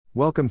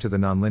Welcome to the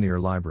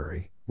Nonlinear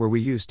Library, where we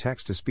use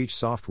text-to-speech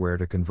software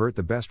to convert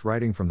the best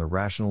writing from the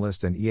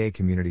Rationalist and EA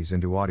communities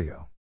into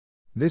audio.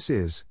 This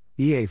is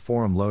EA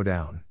Forum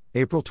Lowdown,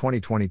 April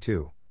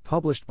 2022,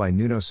 published by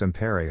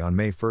NunoSempere on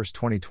May 1,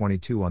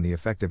 2022 on the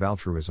Effective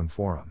Altruism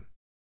Forum.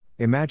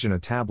 Imagine a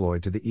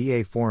tabloid to the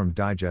EA Forum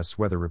Digest's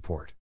weather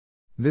report.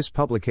 This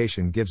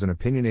publication gives an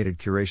opinionated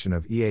curation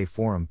of EA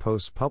Forum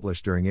posts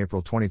published during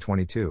April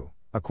 2022,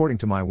 according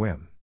to my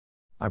whim.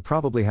 I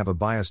probably have a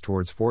bias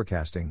towards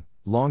forecasting,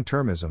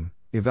 long-termism,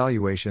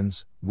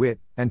 evaluations, wit,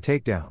 and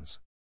takedowns.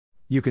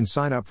 You can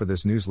sign up for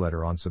this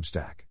newsletter on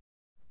Substack.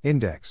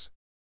 Index.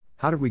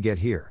 How did we get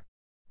here?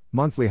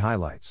 Monthly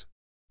highlights.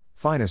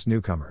 Finest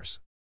newcomers.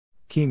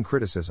 Keen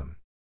criticism.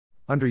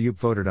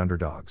 Underupvoted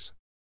underdogs.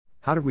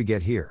 How did we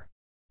get here?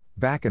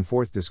 Back and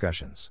forth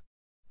discussions.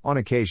 On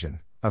occasion,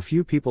 a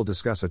few people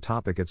discuss a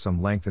topic at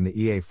some length in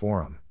the EA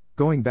forum,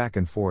 going back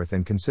and forth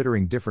and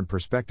considering different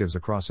perspectives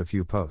across a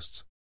few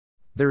posts.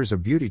 There is a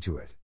beauty to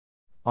it.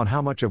 On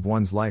how much of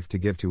one's life to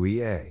give to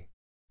EA.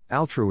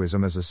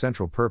 Altruism as a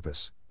central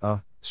purpose,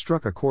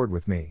 struck a chord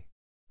with me.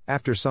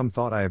 After some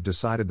thought, I have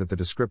decided that the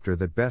descriptor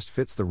that best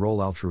fits the role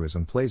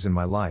altruism plays in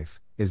my life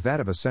is that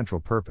of a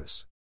central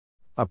purpose.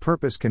 A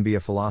purpose can be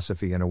a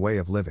philosophy and a way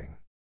of living.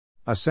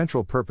 A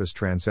central purpose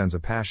transcends a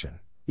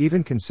passion,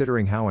 even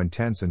considering how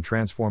intense and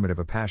transformative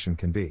a passion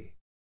can be.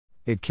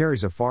 It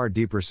carries a far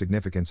deeper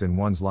significance in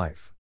one's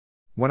life.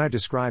 When I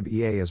describe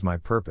EA as my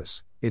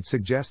purpose, it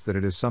suggests that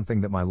it is something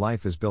that my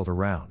life is built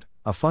around,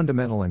 a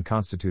fundamental and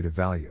constitutive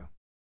value.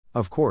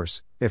 Of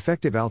course,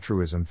 effective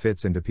altruism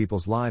fits into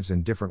people's lives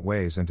in different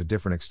ways and to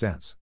different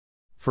extents.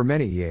 For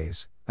many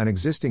EAs, an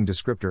existing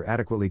descriptor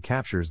adequately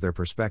captures their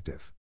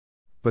perspective.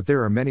 But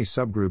there are many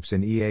subgroups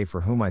in EA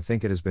for whom I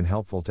think it has been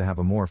helpful to have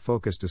a more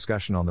focused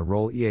discussion on the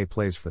role EA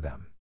plays for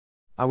them.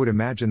 I would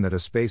imagine that a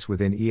space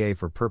within EA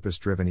for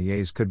purpose-driven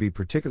EAs could be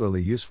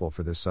particularly useful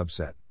for this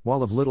subset,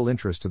 while of little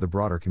interest to the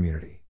broader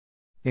community.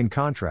 In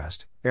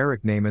contrast,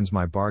 Eric Naiman's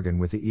My Bargain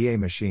with the EA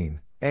Machine,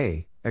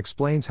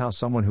 explains how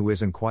someone who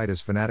isn't quite as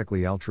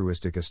fanatically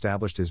altruistic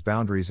established his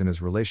boundaries in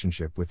his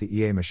relationship with the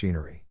EA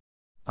machinery.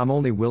 I'm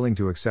only willing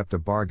to accept a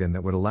bargain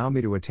that would allow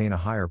me to attain a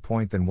higher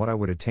point than what I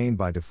would attain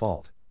by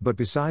default, but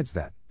besides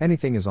that,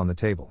 anything is on the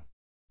table.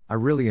 I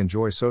really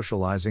enjoy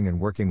socializing and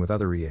working with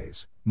other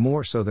EAs,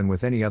 more so than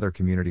with any other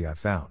community I've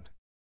found.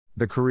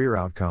 The career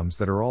outcomes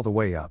that are all the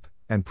way up,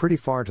 and pretty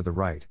far to the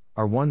right,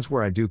 are ones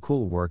where I do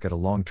cool work at a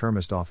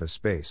long-termist office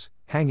space,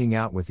 hanging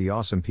out with the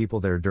awesome people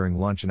there during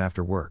lunch and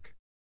after work.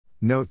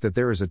 Note that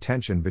there is a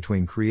tension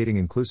between creating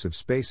inclusive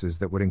spaces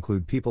that would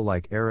include people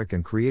like Eric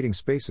and creating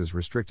spaces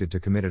restricted to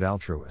committed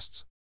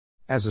altruists.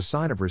 As a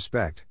sign of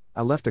respect,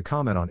 I left a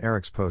comment on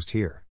Eric's post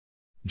here.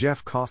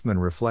 Jeff Kaufman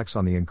reflects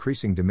on the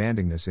increasing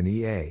demandingness in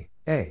EA.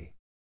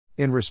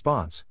 In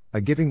response, a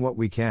giving what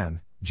we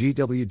can,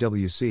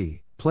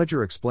 GWWC,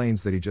 pledger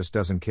explains that he just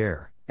doesn't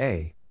care,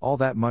 all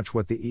that much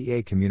what the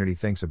EA community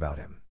thinks about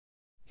him.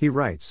 He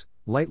writes,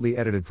 lightly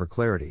edited for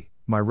clarity,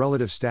 my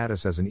relative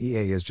status as an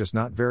EA is just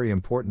not very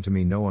important to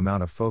me. No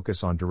amount of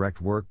focus on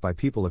direct work by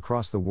people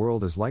across the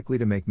world is likely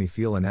to make me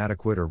feel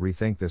inadequate or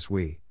rethink this.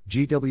 We,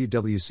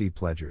 GWWC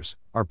pledgers,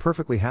 are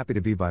perfectly happy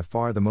to be by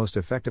far the most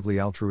effectively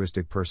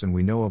altruistic person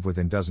we know of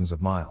within dozens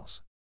of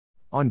miles.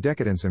 On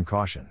decadence and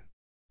caution.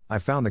 I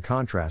found the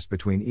contrast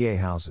between EA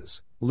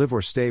houses, live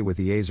or stay with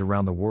EAs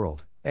around the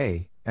world,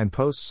 and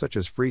posts such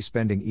as free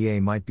spending EA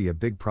might be a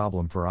big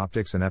problem for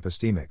optics and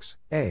epistemics,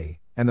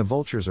 and the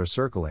vultures are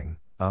circling,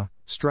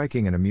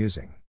 striking and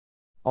amusing.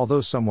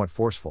 Although somewhat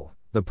forceful,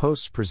 the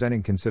posts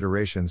presenting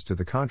considerations to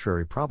the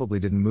contrary probably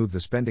didn't move the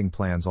spending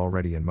plans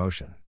already in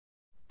motion.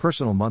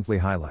 Personal monthly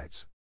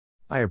highlights.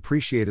 I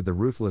appreciated the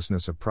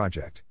ruthlessness of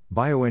project,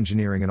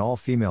 bioengineering an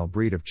all-female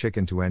breed of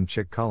chicken to end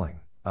chick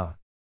culling.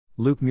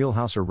 Luke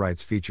Muehlhauser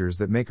writes features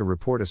that make a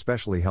report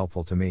especially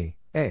helpful to me.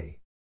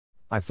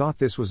 I thought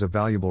this was a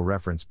valuable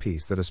reference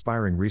piece that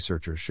aspiring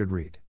researchers should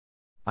read.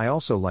 I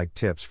also like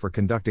tips for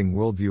conducting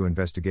worldview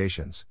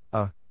investigations,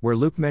 where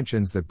Luke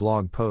mentions that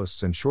blog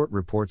posts and short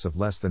reports of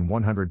less than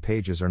 100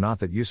 pages are not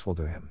that useful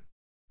to him.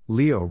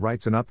 Leo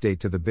writes an update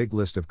to the big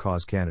list of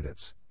cause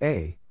candidates,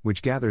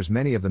 which gathers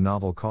many of the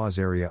novel cause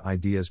area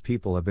ideas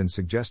people have been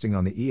suggesting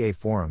on the EA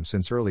forum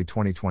since early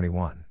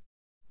 2021.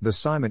 The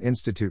Simon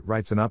Institute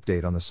writes an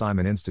update on the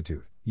Simon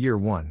Institute, Year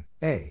 1,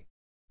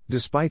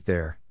 Despite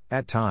their,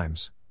 at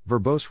times,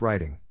 verbose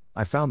writing,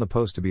 I found the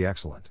post to be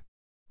excellent.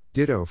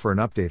 Ditto for an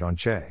update on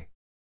Che.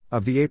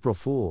 Of the April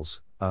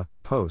Fools,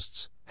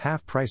 posts,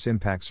 half-price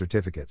impact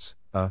certificates,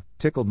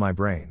 tickled my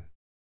brain.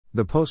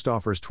 The post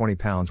offers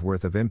 £20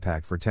 worth of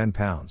impact for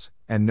 £10,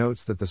 and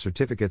notes that the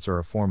certificates are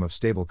a form of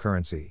stable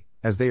currency,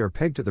 as they are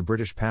pegged to the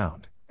British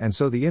pound, and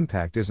so the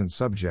impact isn't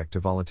subject to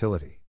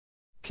volatility.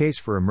 Case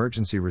for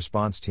emergency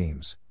response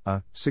teams,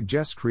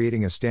 suggests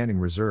creating a standing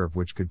reserve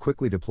which could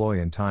quickly deploy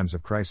in times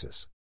of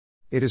crisis.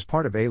 It is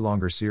part of a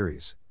longer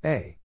series,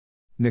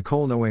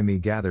 Nicole Noemi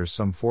gathers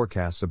some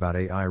forecasts about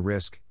AI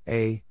risk,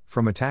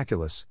 from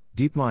Metaculus,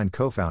 DeepMind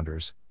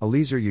co-founders,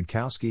 Eliezer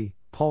Yudkowsky,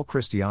 Paul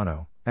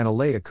Cristiano, and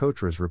Alea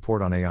Cotra's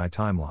report on AI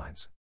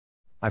timelines.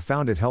 I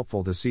found it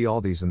helpful to see all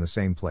these in the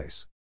same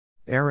place.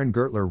 Aaron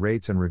Gertler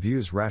rates and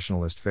reviews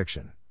rationalist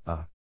fiction.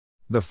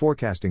 The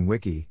Forecasting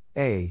Wiki,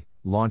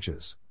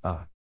 launches.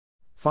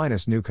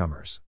 Finest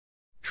Newcomers.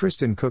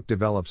 Tristan Cook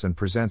develops and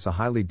presents a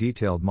highly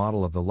detailed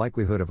model of the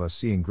likelihood of us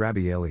seeing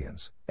grabby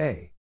aliens.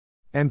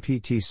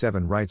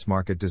 MPT7 writes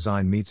Market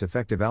Design Meets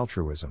Effective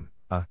Altruism,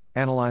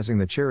 analyzing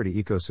the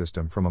charity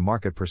ecosystem from a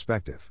market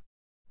perspective.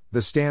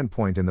 The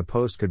standpoint in the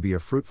post could be a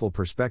fruitful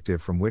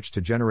perspective from which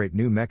to generate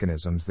new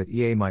mechanisms that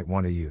EA might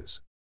want to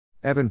use.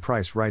 Evan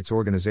Price writes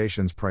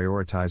Organizations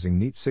prioritizing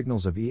neat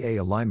signals of EA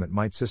alignment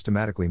might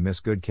systematically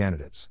miss good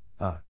candidates.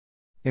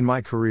 In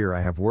my career,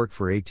 I have worked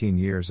for 18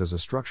 years as a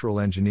structural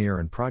engineer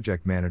and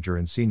project manager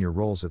in senior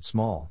roles at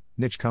small,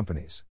 niche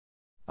companies.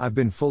 I've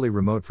been fully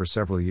remote for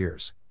several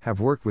years, have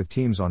worked with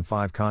teams on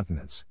 5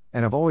 continents,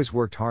 and have always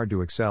worked hard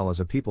to excel as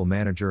a people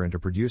manager and to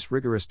produce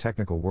rigorous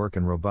technical work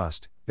and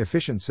robust,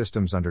 efficient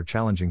systems under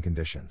challenging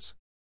conditions.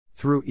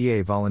 Through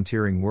EA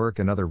volunteering work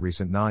and other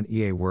recent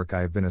non-EA work,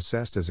 I have been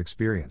assessed as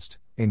experienced,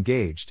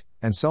 engaged,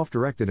 and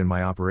self-directed in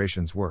my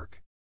operations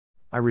work.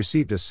 I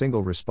received a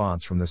single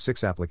response from the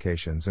 6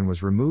 applications and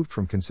was removed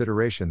from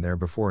consideration there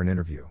before an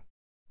interview.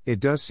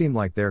 It does seem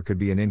like there could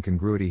be an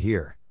incongruity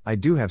here. I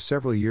do have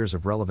several years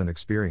of relevant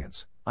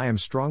experience, I am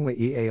strongly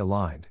EA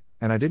aligned,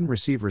 and I didn't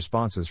receive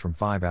responses from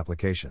 5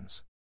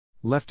 applications.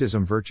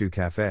 Leftism Virtue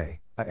Cafe,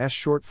 a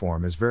short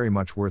form, is very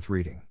much worth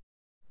reading.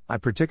 I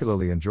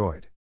particularly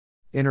enjoyed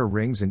Inner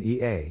Rings and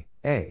EA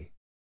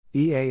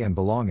and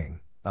Belonging,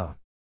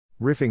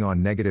 riffing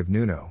on negative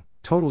Nuno.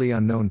 Totally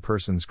unknown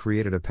persons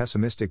created a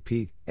pessimistic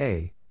Pete,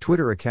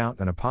 Twitter account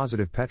and a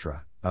positive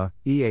Petra,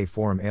 EA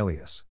forum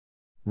alias.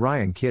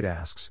 Ryan Kidd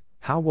asks,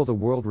 how will the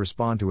world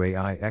respond to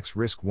AI X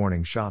risk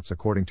warning shots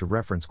according to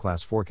reference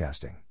class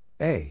forecasting?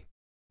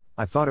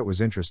 I thought it was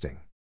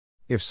interesting.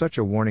 If such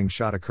a warning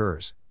shot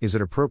occurs, is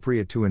it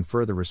appropriate to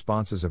infer the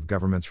responses of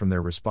governments from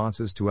their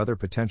responses to other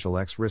potential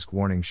X risk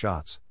warning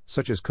shots,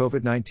 such as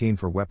COVID-19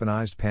 for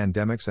weaponized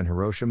pandemics and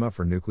Hiroshima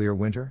for nuclear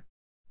winter?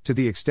 To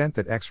the extent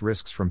that X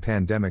risks from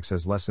pandemics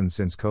has lessened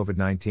since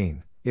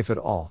COVID-19, if at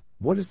all,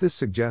 what does this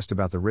suggest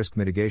about the risk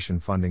mitigation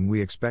funding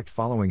we expect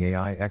following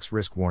AI X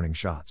risk warning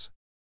shots?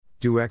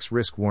 Do X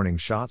risk warning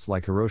shots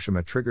like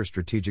Hiroshima trigger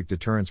strategic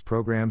deterrence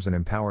programs and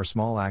empower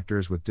small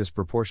actors with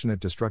disproportionate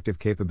destructive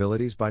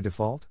capabilities by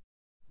default?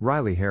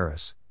 Riley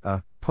Harris,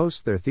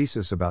 posts their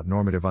thesis about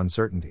normative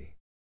uncertainty.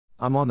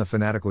 I'm on the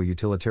fanatical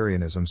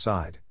utilitarianism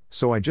side,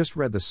 so I just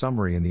read the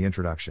summary in the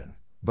introduction,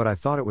 but I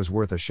thought it was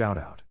worth a shout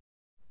out.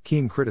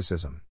 Keen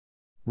criticism.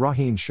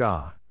 Raheen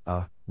Shah,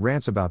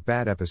 rants about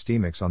bad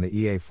epistemics on the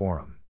EA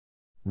forum.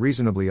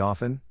 Reasonably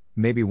often,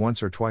 maybe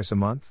once or twice a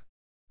month?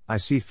 I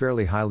see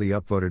fairly highly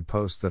upvoted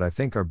posts that I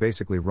think are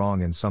basically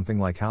wrong in something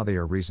like how they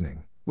are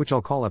reasoning, which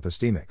I'll call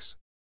epistemics.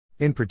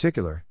 In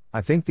particular,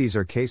 I think these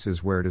are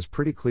cases where it is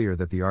pretty clear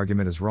that the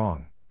argument is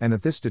wrong, and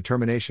that this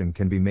determination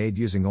can be made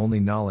using only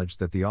knowledge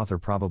that the author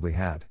probably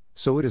had,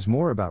 so it is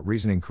more about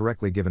reasoning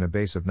correctly given a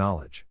base of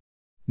knowledge.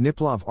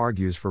 Niplov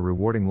argues for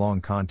rewarding long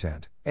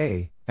content,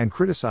 and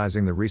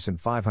criticizing the recent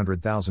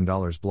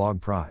 $500,000 blog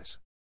prize.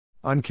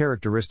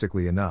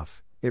 Uncharacteristically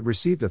enough, it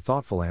received a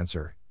thoughtful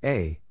answer,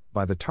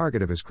 by the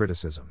target of his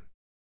criticism.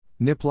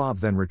 Niplov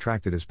then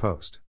retracted his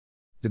post.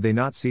 Did they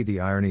not see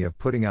the irony of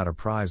putting out a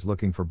prize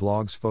looking for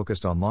blogs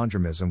focused on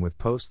longtermism with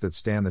posts that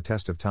stand the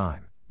test of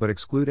time, but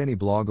exclude any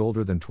blog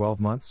older than 12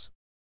 months?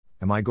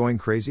 Am I going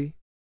crazy?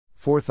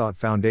 Forethought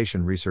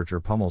Foundation researcher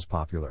pummels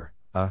popular,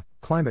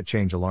 climate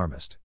change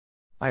alarmist.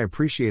 I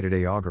appreciated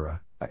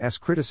Agara's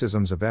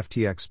criticisms of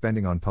FTX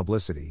spending on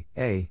publicity,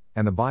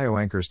 and the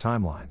bioanchor's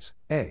timelines,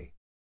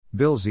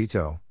 Bill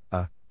Zito,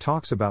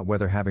 talks about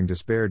whether having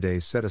despair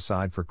days set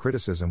aside for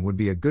criticism would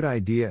be a good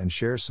idea and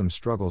shares some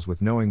struggles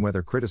with knowing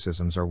whether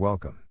criticisms are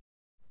welcome.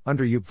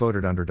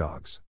 Underupvoted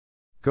underdogs.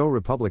 Go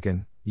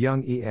Republican,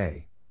 Young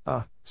EA,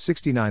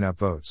 69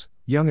 upvotes,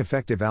 young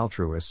effective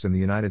altruists in the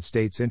United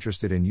States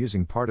interested in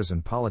using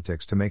partisan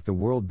politics to make the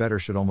world better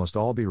should almost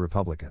all be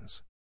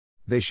Republicans.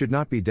 They should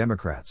not be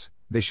Democrats,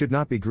 they should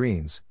not be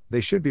Greens,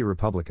 they should be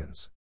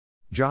Republicans.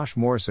 Josh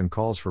Morrison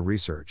calls for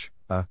research,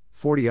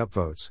 40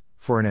 upvotes,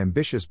 for an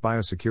ambitious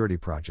biosecurity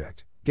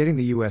project, getting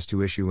the U.S.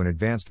 to issue an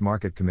advanced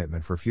market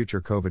commitment for future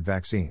COVID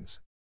vaccines.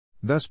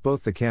 Thus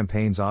both the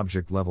campaign's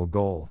object-level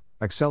goal,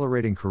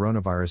 accelerating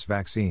coronavirus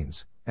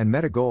vaccines, and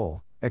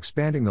meta-goal,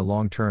 expanding the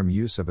long-term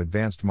use of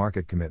advanced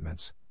market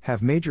commitments,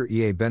 have major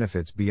EA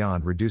benefits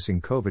beyond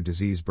reducing COVID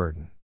disease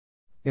burden.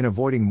 In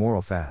avoiding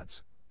moral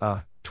fads,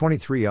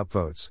 23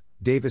 upvotes,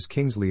 Davis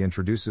Kingsley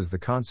introduces the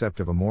concept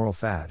of a moral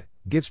fad,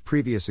 gives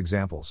previous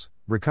examples,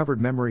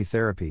 recovered memory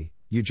therapy,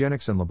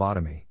 eugenics and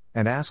lobotomy,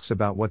 and asks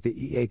about what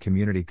the EA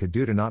community could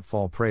do to not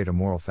fall prey to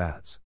moral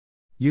fads.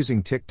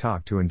 Using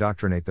TikTok to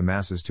indoctrinate the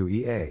masses to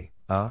EA,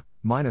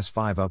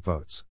 -5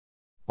 upvotes.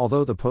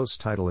 Although the post's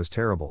title is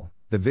terrible,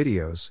 the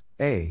videos,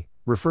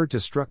 referred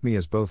to struck me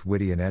as both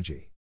witty and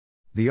edgy.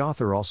 The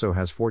author also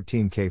has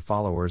 14K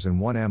followers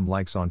and 1M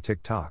likes on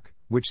TikTok,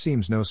 which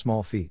seems no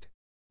small feat.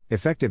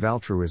 Effective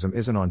Altruism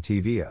isn't on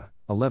TV,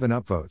 11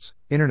 upvotes.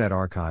 Internet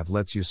Archive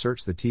lets you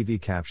search the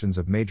TV captions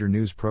of major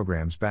news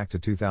programs back to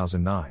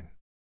 2009.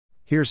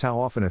 Here's how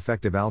often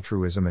effective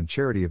altruism and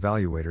charity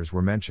evaluators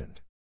were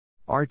mentioned.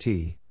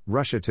 RT,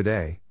 Russia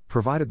Today,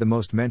 provided the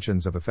most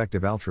mentions of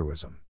effective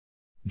altruism.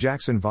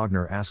 Jackson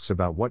Wagner asks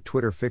about what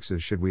Twitter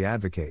fixes should we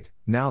advocate,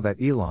 now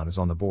that Elon is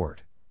on the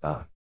board.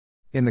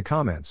 In the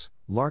comments,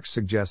 Lark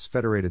suggests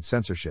federated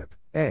censorship,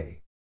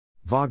 A.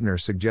 Wagner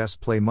suggests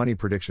play money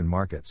prediction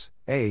markets,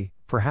 A,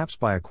 perhaps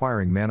by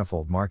acquiring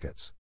manifold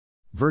markets.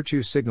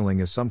 Virtue signaling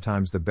is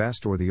sometimes the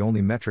best or the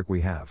only metric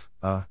we have,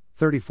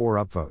 34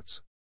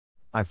 upvotes.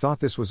 I thought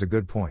this was a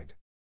good point.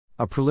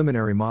 A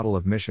preliminary model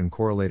of mission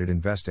correlated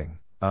investing,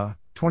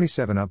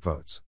 27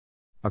 upvotes.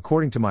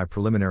 According to my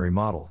preliminary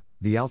model,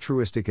 the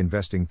altruistic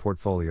investing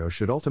portfolio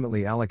should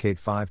ultimately allocate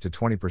 5 to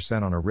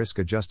 20% on a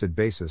risk-adjusted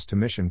basis to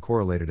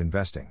mission-correlated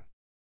investing.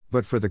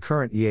 But for the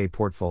current EA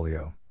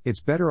portfolio,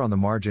 it's better on the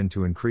margin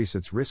to increase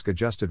its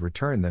risk-adjusted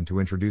return than to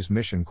introduce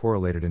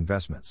mission-correlated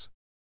investments.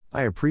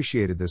 I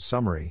appreciated this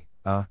summary,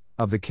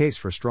 of the case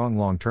for strong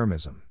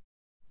long-termism.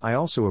 I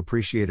also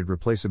appreciated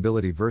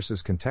replaceability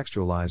versus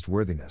contextualized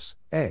worthiness,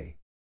 A.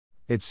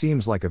 It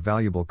seems like a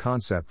valuable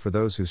concept for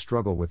those who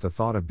struggle with the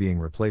thought of being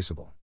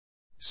replaceable.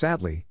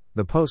 Sadly,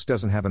 the post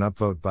doesn't have an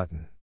upvote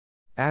button.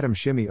 Adam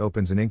Shimmy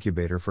opens an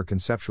incubator for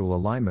conceptual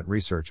alignment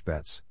research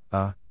bets,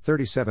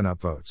 37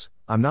 upvotes.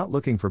 I'm not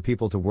looking for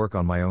people to work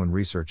on my own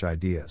research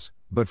ideas,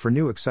 but for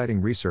new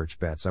exciting research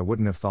bets I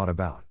wouldn't have thought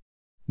about.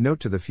 Note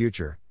to the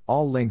future,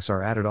 all links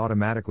are added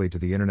automatically to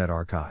the Internet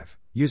Archive.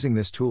 Using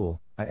this tool,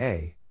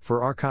 A, for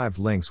archived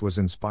links was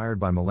inspired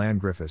by Milan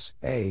Griffiths,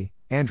 A,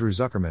 Andrew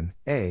Zuckerman,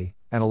 A,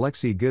 and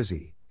Alexei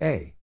Guzzi,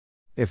 A.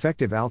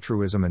 Effective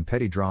Altruism and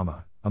Petty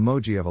Drama,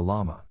 emoji of a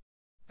llama.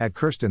 At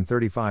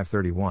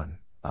Kirsten3531,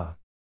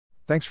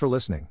 Thanks for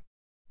listening.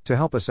 To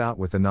help us out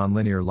with the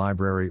Nonlinear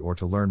Library or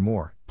to learn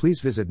more, please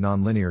visit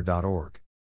nonlinear.org.